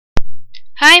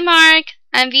Hi Mark,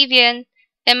 I'm Vivian,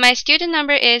 and my student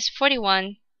number is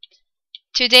 41.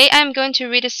 Today I'm going to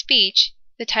read a speech.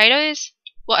 The title is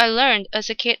What I Learned as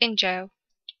a Kid in Jail.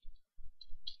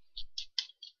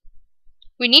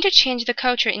 We need to change the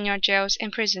culture in our jails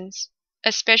and prisons,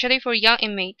 especially for young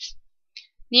inmates.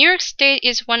 New York State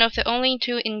is one of the only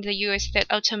two in the US that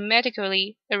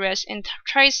automatically arrests and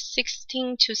tries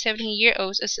 16 to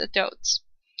 17-year-olds as adults.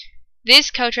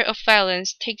 This culture of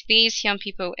violence takes these young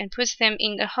people and puts them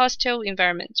in a hostile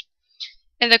environment,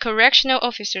 and the correctional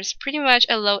officers pretty much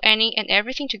allow any and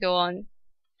everything to go on.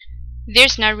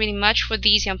 There's not really much for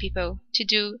these young people to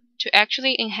do to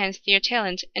actually enhance their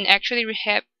talent and actually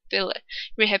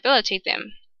rehabilitate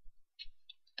them.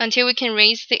 Until we can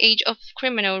raise the age of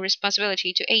criminal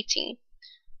responsibility to 18,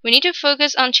 we need to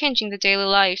focus on changing the daily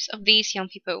lives of these young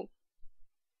people.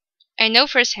 I know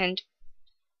firsthand.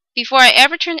 Before I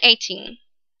ever turned 18,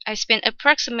 I spent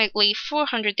approximately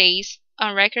 400 days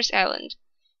on Rikers Island,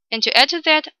 and to add to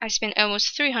that, I spent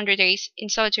almost 300 days in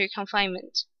solitary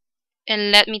confinement. And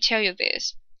let me tell you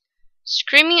this,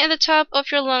 screaming at the top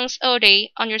of your lungs all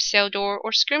day on your cell door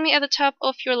or screaming at the top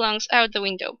of your lungs out the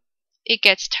window, it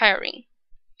gets tiring.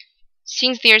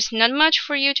 Since there's not much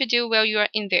for you to do while you are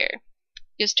in there,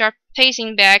 you start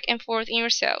pacing back and forth in your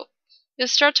cell. You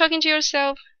start talking to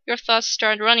yourself, your thoughts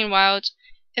start running wild,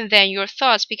 and then your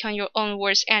thoughts become your own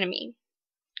worst enemy.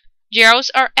 Jails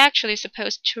are actually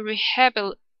supposed to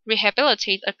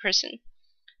rehabilitate a person,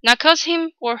 not cause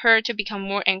him or her to become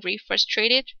more angry,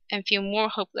 frustrated, and feel more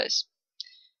hopeless.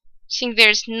 Since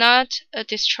there's not a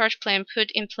discharge plan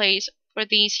put in place for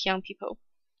these young people,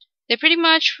 they pretty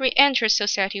much re-enter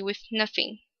society with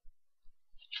nothing.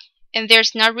 And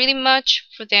there's not really much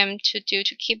for them to do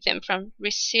to keep them from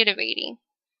recidivating.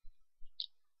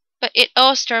 But it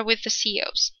all starts with the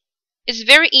COs. It's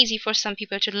very easy for some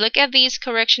people to look at these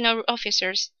correctional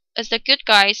officers as the good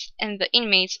guys and the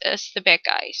inmates as the bad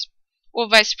guys, or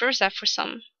vice versa for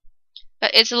some.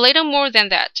 But it's a little more than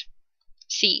that.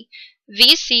 See,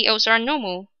 these COs are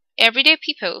normal, everyday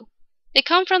people. They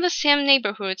come from the same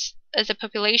neighborhoods as the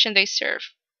population they serve.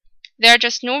 They are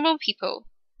just normal people.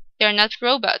 They are not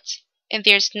robots, and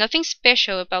there's nothing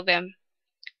special about them.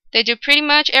 They do pretty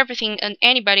much everything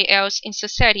anybody else in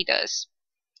society does.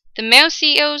 The male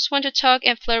COs want to talk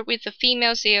and flirt with the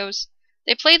female COs.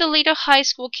 They play the little high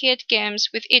school kid games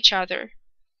with each other.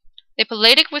 They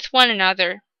politic with one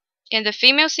another, and the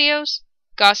female COs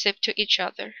gossip to each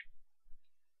other.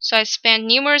 So I spent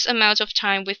numerous amounts of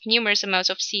time with numerous amounts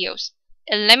of COs,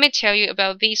 and let me tell you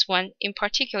about this one in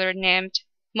particular named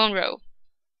Monroe.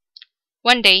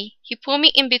 One day, he pulled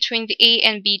me in between the A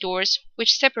and B doors,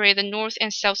 which separate the north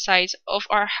and south sides of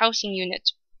our housing unit.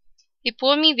 He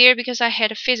pulled me there because I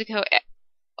had a physical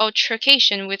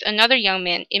altercation with another young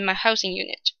man in my housing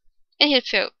unit, and he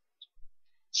failed.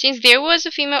 Since there was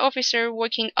a female officer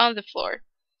working on the floor,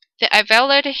 that I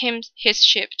violated his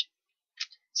shift.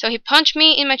 So he punched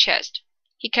me in my chest.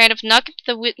 He kind of knocked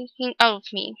the wind out of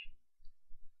me.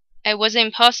 I wasn't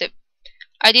impulsive.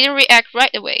 I didn't react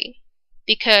right away,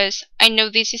 because I know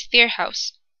this is their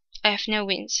house. I have no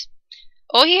wins.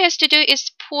 All he has to do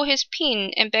is pull his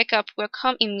pin and backup will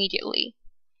come immediately.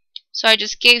 So I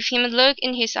just gave him a look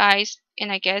in his eyes,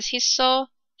 and I guess he saw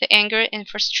the anger and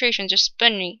frustration just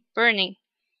burning.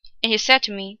 And he said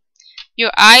to me,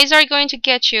 "Your eyes are going to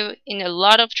get you in a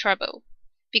lot of trouble,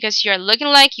 because you are looking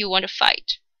like you want to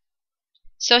fight."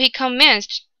 So he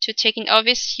commenced to taking off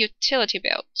his utility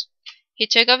belt. He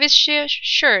took off his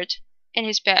shirt and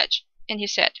his badge, and he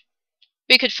said,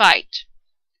 "We could fight."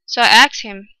 So I asked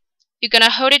him, "You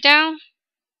gonna hold it down?"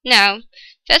 Now,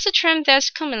 that's a term that's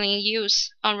commonly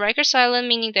used on Rikers Island,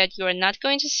 meaning that you are not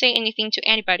going to say anything to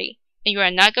anybody, and you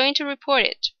are not going to report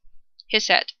it. He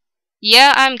said,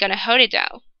 "Yeah, I'm gonna hold it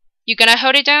down." "You gonna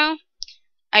hold it down?"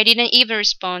 I didn't even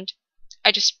respond.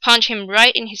 I just punched him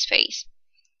right in his face.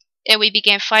 And we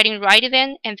began fighting right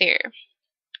then and there.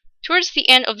 Towards the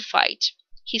end of the fight,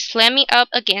 he slammed me up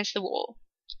against the wall.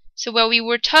 So while we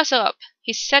were tossed up,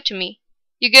 he said to me,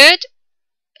 "You good?"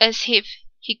 As if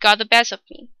he got the best of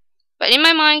me. But in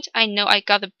my mind, I know I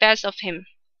got the best of him.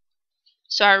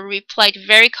 So I replied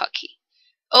very cocky,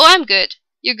 "Oh, I'm good.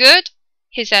 You good?"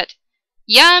 He said,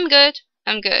 "Yeah, I'm good.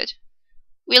 I'm good."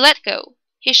 We let go.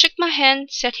 He shook my hand,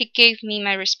 said he gave me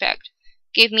my respect,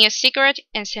 gave me a cigarette,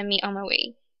 and sent me on my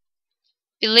way.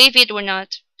 Believe it or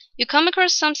not, you come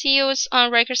across some CEOs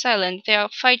on Rikers Island, they'll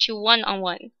fight you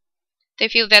one-on-one. They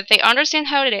feel that they understand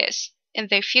how it is, and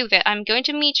they feel that I'm going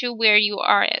to meet you where you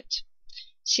are at.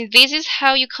 Since this is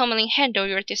how you commonly handle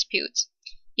your disputes,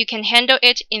 you can handle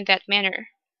it in that manner.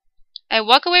 I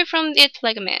walk away from it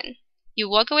like a man. You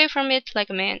walk away from it like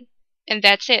a man. And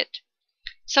that's it.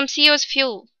 Some CEOs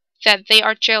feel that they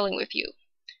are jailing with you.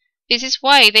 This is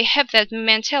why they have that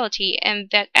mentality and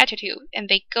that attitude, and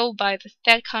they go by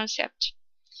that concept.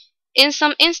 In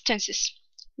some instances,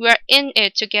 we are in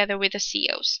it together with the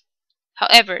CEOs.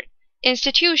 However,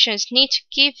 institutions need to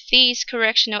give these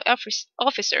correctional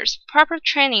officers proper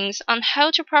trainings on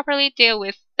how to properly deal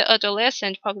with the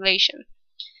adolescent population,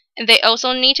 and they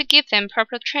also need to give them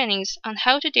proper trainings on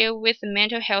how to deal with the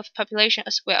mental health population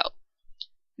as well.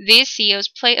 These CEOs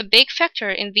play a big factor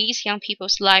in these young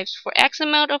people's lives for X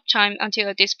amount of time until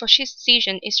a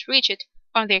disposition is reached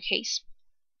on their case.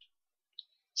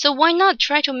 So why not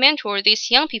try to mentor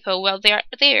these young people while they are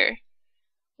there?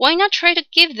 Why not try to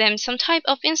give them some type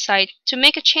of insight to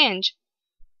make a change?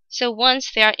 So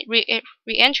once they are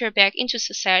re-enter back into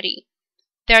society,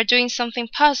 they are doing something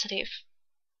positive.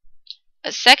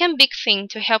 A second big thing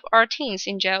to help our teens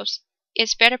in jails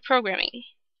is better programming.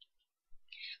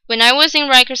 When I was in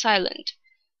Rikers Island,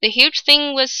 the huge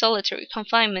thing was solitary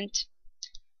confinement.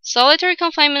 Solitary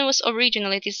confinement was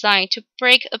originally designed to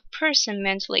break a person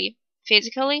mentally,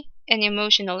 physically, and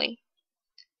emotionally.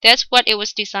 That's what it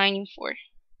was designed for.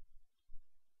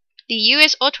 The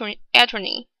U.S.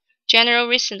 Attorney General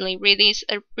recently released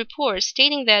a report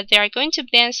stating that they are going to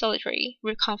ban solitary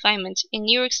confinement in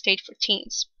New York State for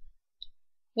teens.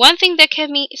 One thing that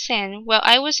kept me sane while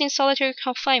I was in solitary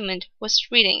confinement was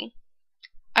reading.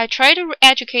 I tried to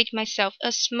educate myself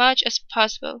as much as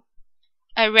possible.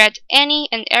 I read any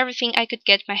and everything I could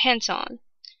get my hands on.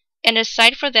 And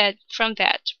aside from that,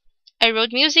 I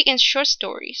wrote music and short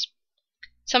stories.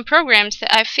 Some programs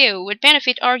that I feel would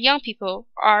benefit our young people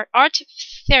are art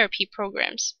therapy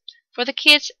programs for the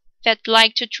kids that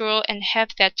like to draw and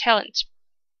have that talent.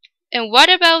 And what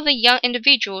about the young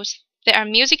individuals that are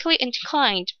musically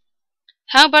inclined?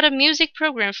 How about a music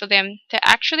program for them that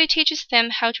actually teaches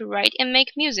them how to write and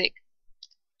make music?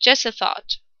 Just a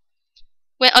thought.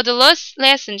 When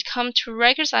adolescents come to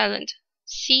Rikers Island,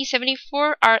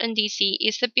 C-74 RNDC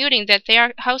is the building that they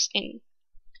are housed in.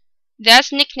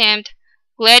 That's nicknamed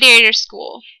Gladiator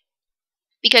School,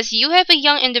 because you have a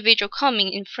young individual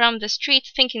coming in from the street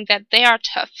thinking that they are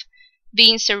tough,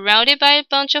 being surrounded by a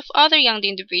bunch of other young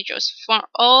individuals from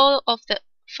all of the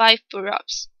 5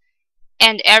 boroughs,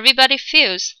 and everybody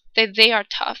feels that they are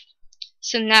tough.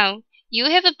 So now, you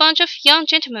have a bunch of young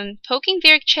gentlemen poking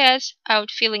their chests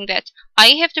out feeling that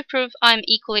I have to prove I'm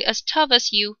equally as tough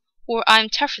as you, or I'm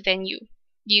tougher than you,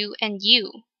 you and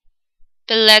you.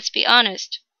 But let's be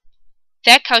honest.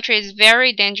 That culture is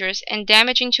very dangerous and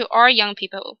damaging to our young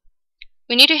people.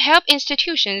 We need to help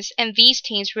institutions and these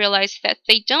teens realize that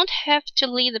they don't have to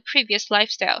lead the previous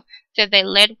lifestyle that they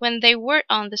led when they were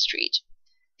on the street,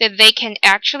 that they can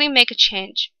actually make a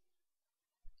change.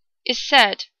 It's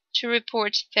sad to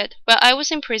report that while I was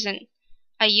in prison,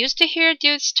 I used to hear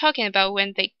dudes talking about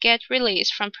when they get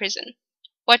released from prison,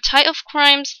 what type of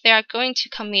crimes they are going to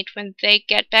commit when they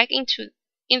get back in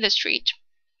the street.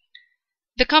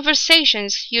 The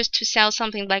conversations used to sound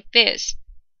something like this.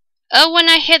 Oh, when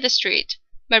I hit the street,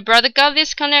 my brother got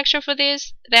this connection for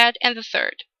this, that, and the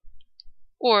third.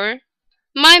 Or,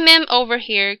 my ma'am over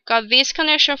here got this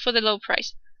connection for the low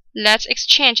price. Let's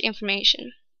exchange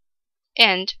information.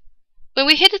 And, when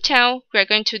we hit the town, we're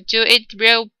going to do it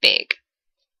real big.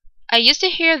 I used to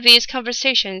hear these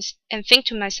conversations and think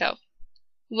to myself,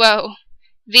 whoa,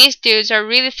 these dudes are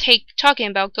really talking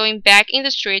about going back in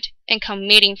the street and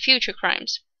committing future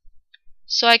crimes.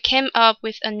 So I came up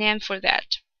with a name for that.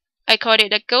 I called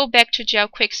it a go back to jail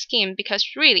quick scheme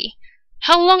because really,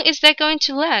 how long is that going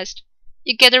to last?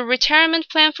 You get a retirement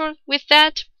plan with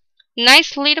that?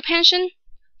 Nice little pension?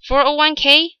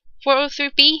 401k?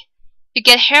 403b? You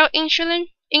get health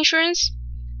insurance?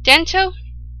 Dental?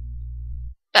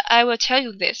 But I will tell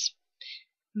you this.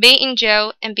 Being in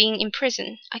jail and being in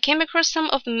prison, I came across some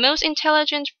of the most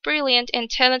intelligent, brilliant, and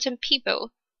talented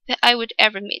people that I would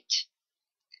ever meet.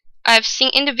 I've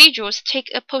seen individuals take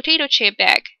a potato chip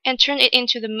bag and turn it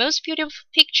into the most beautiful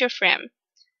picture frame.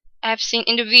 I've seen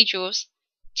individuals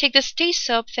take the stage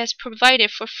soap that's provided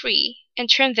for free and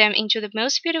turn them into the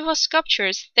most beautiful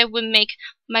sculptures that would make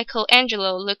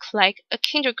Michelangelo look like a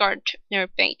kindergartner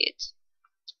made it.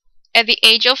 At the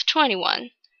age of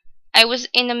 21, I was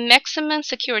in a maximum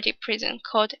security prison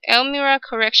called Elmira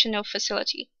Correctional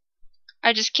Facility.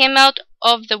 I just came out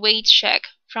of the weight shack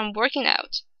from working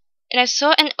out, and I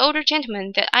saw an older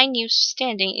gentleman that I knew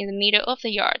standing in the middle of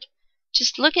the yard,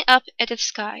 just looking up at the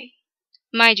sky.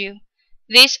 Mind you,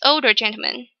 this older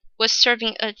gentleman was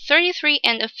serving a 33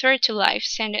 1/3 to life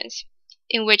sentence,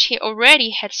 in which he already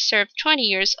had served 20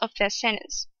 years of that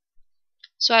sentence.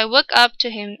 So I walked up to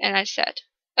him and I said,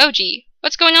 "Oh gee,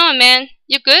 what's going on, man?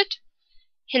 You good?"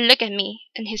 He looked at me,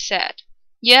 and he said,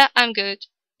 "Yeah, I'm good,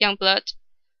 young blood."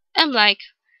 I'm like,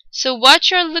 "So what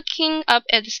you're looking up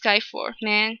at the sky for,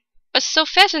 man? What's so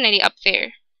fascinating up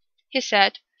there?" He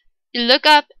said, "You look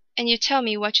up and you tell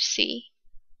me what you see."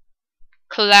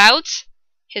 "Clouds?"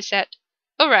 he said.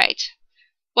 "All right.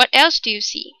 What else do you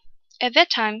see?" At that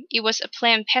time it was a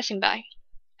plane passing by.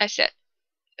 I said,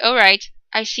 "All right,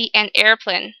 I see an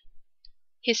airplane."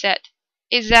 He said,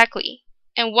 "Exactly.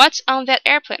 And what's on that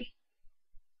airplane?"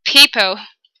 "People."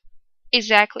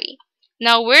 "Exactly.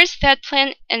 Now where's that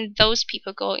plane and those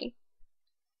people going?"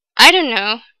 "I don't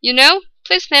know. You know?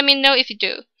 Please let me know if you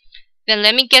do. Then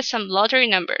let me get some lottery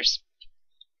numbers."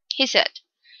 He said,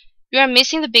 "You are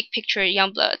missing the big picture,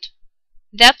 young blood.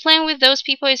 That plane with those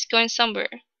people is going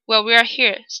somewhere, while we are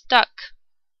here, stuck."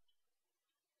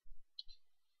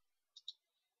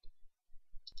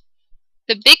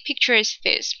 The big picture is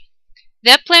this.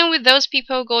 That plane with those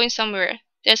people going somewhere,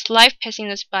 there's life passing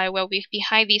us by while we're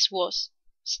behind these walls,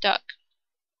 stuck.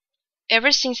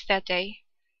 Ever since that day,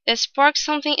 that sparked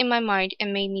something in my mind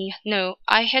and made me know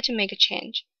I had to make a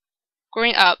change.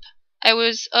 Growing up, I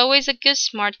was always a good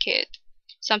smart kid.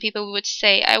 Some people would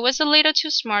say I was a little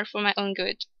too smart for my own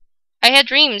good. I had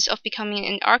dreams of becoming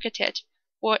an architect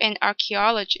or an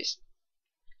archaeologist.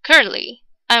 Currently,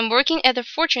 I'm working at the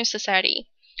Fortune Society,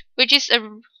 which is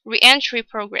a re-entry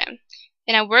program,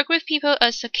 and I work with people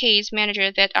as a case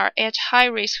manager that are at high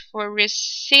risk for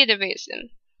recidivism.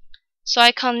 So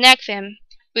I connect them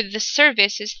with the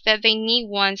services that they need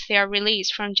once they are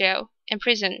released from jail and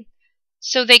prison,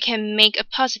 so they can make a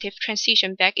positive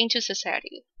transition back into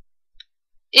society.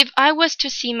 If I was to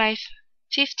see my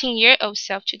 15-year-old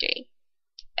self today,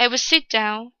 I would sit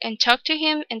down and talk to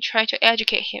him and try to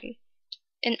educate him,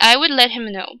 and I would let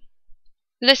him know,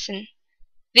 "Listen,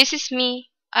 this is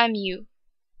me, I'm you.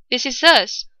 This is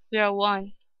us, we are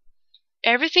one.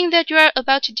 Everything that you are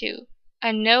about to do,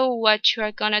 I know what you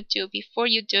are gonna do before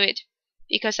you do it,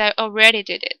 because I already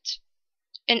did it."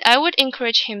 And I would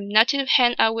encourage him not to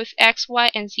hang out with X, Y,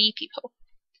 and Z people.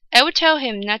 I would tell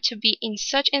him not to be in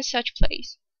such and such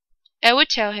place. I would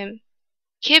tell him,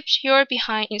 "Keep your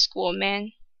behind in school,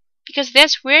 man, because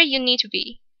that's where you need to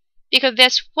be, because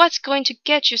that's what's going to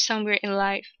get you somewhere in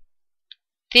life."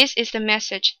 This is the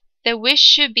message that we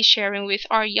should be sharing with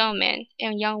our young men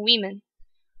and young women.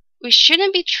 We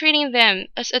shouldn't be treating them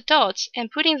as adults and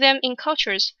putting them in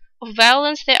cultures of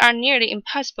violence that are nearly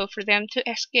impossible for them to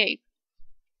escape.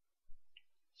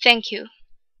 Thank you.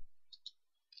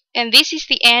 And this is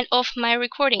the end of my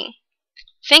recording.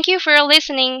 Thank you for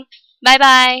listening. Bye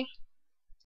bye.